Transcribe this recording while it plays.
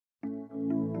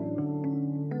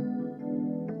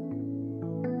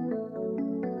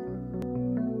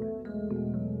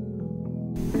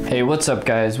Hey, what's up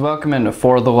guys? Welcome into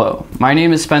For the Low. My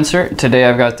name is Spencer. Today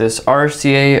I've got this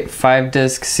RCA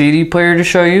 5-disc CD player to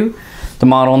show you. The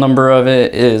model number of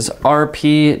it is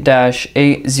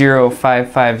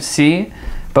RP-8055C.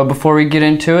 But before we get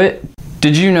into it,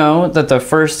 did you know that the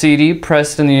first CD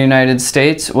pressed in the United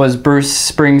States was Bruce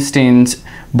Springsteen's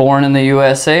Born in the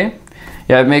USA?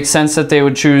 Yeah, it makes sense that they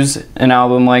would choose an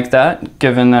album like that,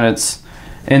 given that it's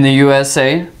in the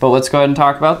USA. But let's go ahead and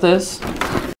talk about this.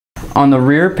 On the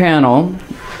rear panel,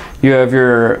 you have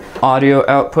your audio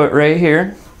output right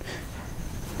here.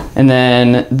 And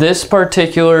then this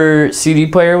particular CD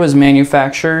player was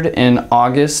manufactured in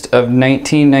August of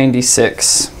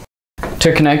 1996.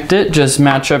 To connect it, just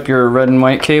match up your red and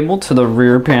white cable to the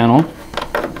rear panel.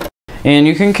 And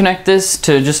you can connect this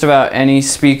to just about any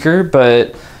speaker,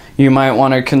 but you might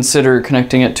want to consider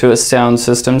connecting it to a sound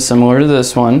system similar to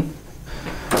this one.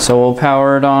 So we'll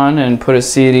power it on and put a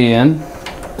CD in.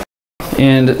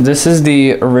 And this is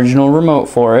the original remote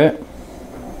for it.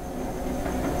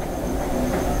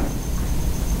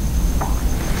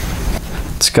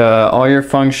 It's got all your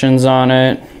functions on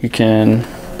it. You can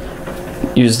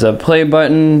use the play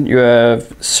button, you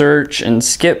have search and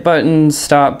skip buttons,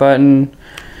 stop button,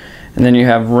 and then you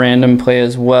have random play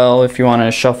as well if you want to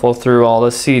shuffle through all the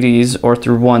CDs or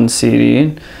through one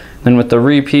CD. Then with the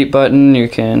repeat button, you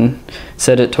can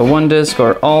set it to one disc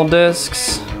or all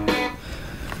discs.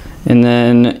 And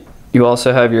then you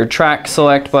also have your track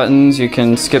select buttons. You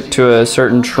can skip to a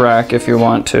certain track if you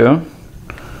want to.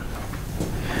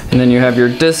 And then you have your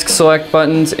disc select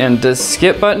buttons and disc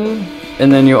skip button.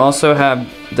 And then you also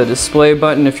have the display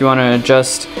button if you want to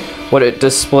adjust what it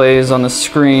displays on the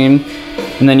screen.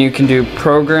 And then you can do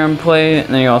program play,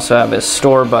 and then you also have a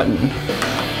store button.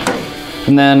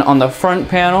 And then on the front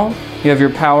panel, you have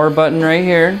your power button right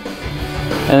here.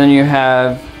 And then you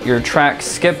have your track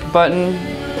skip button.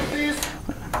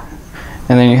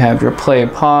 And then you have your play,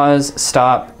 pause,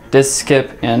 stop, disc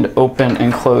skip, and open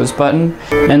and close button.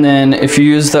 And then if you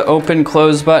use the open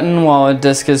close button while a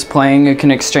disc is playing, you can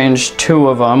exchange two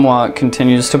of them while it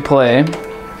continues to play.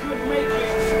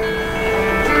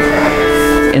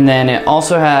 And then it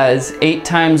also has 8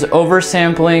 times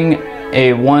oversampling,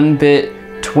 a 1-bit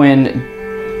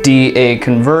twin DA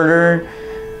converter,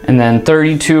 and then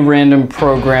 32 random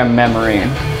program memory.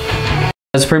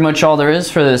 That's pretty much all there is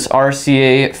for this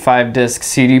RCA 5-disc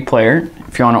CD player.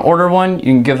 If you want to order one, you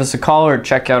can give us a call or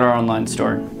check out our online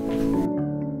store.